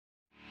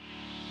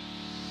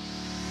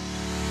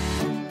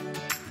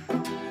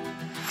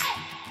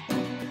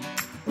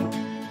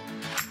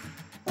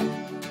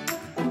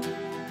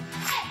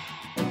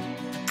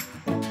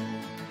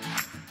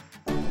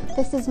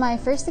This is my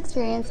first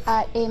experience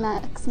at a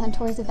Max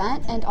Mentors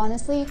event, and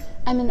honestly,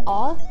 I'm in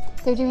awe.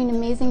 They're doing an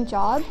amazing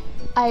job.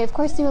 I of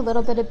course knew a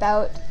little bit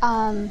about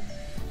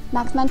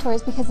Max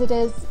Mentors because it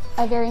is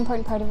a very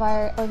important part of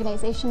our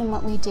organization and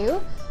what we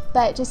do,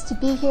 but just to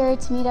be here,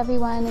 to meet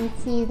everyone and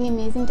see the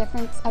amazing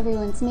difference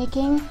everyone's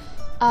making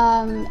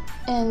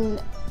in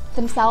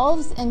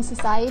themselves, in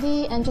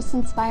society, and just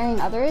inspiring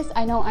others,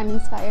 I know I'm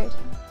inspired.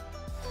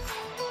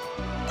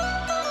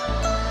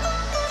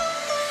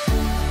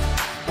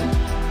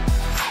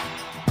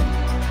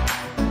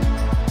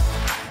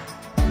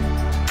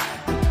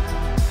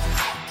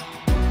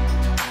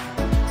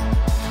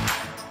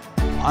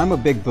 I'm a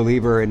big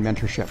believer in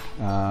mentorship.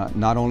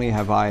 Not only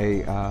have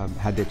I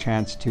had the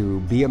chance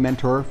to be a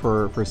mentor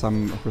for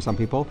some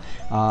people,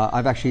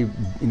 I've actually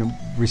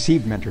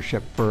received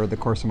mentorship for the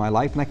course of my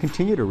life, and I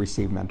continue to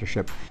receive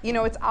mentorship. You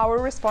know, it's our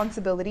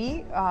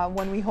responsibility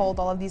when we hold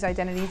all of these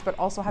identities, but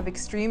also have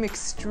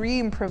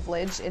extreme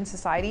privilege in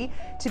society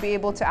to be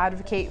able to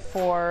advocate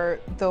for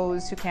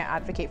those who can't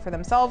advocate for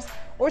themselves,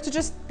 or to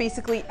just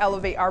basically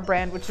elevate our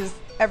brand, which is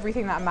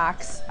everything that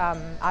Max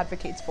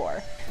advocates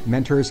for.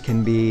 Mentors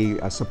can be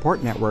a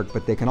support network,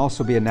 but they can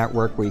also be a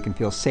network where you can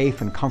feel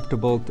safe and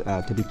comfortable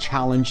to be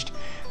challenged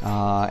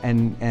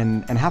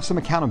and have some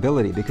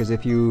accountability, because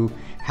if you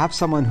have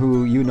someone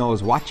who you know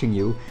is watching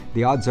you,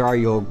 the odds are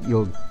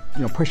you'll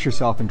push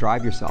yourself and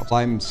drive yourself.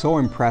 I'm so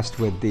impressed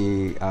with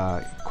the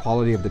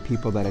quality of the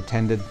people that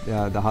attended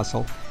the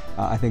Hustle.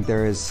 I think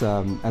there is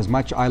as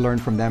much I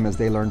learned from them as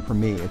they learned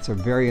from me. It's a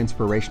very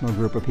inspirational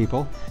group of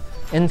people.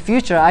 In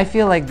future, I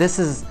feel like this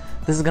is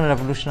going to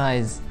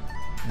revolutionize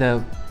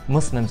the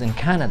Muslims in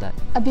Canada.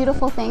 A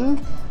beautiful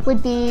thing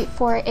would be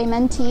for a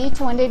mentee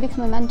to one day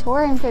become a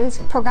mentor and for this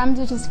program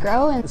to just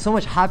grow. And so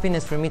much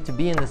happiness for me to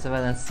be in this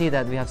event and see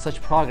that we have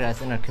such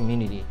progress in our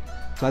community.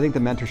 So I think the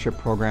mentorship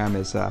program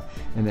is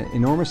an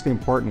enormously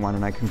important one,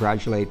 and I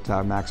congratulate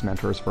Max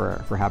Mentors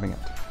for having it.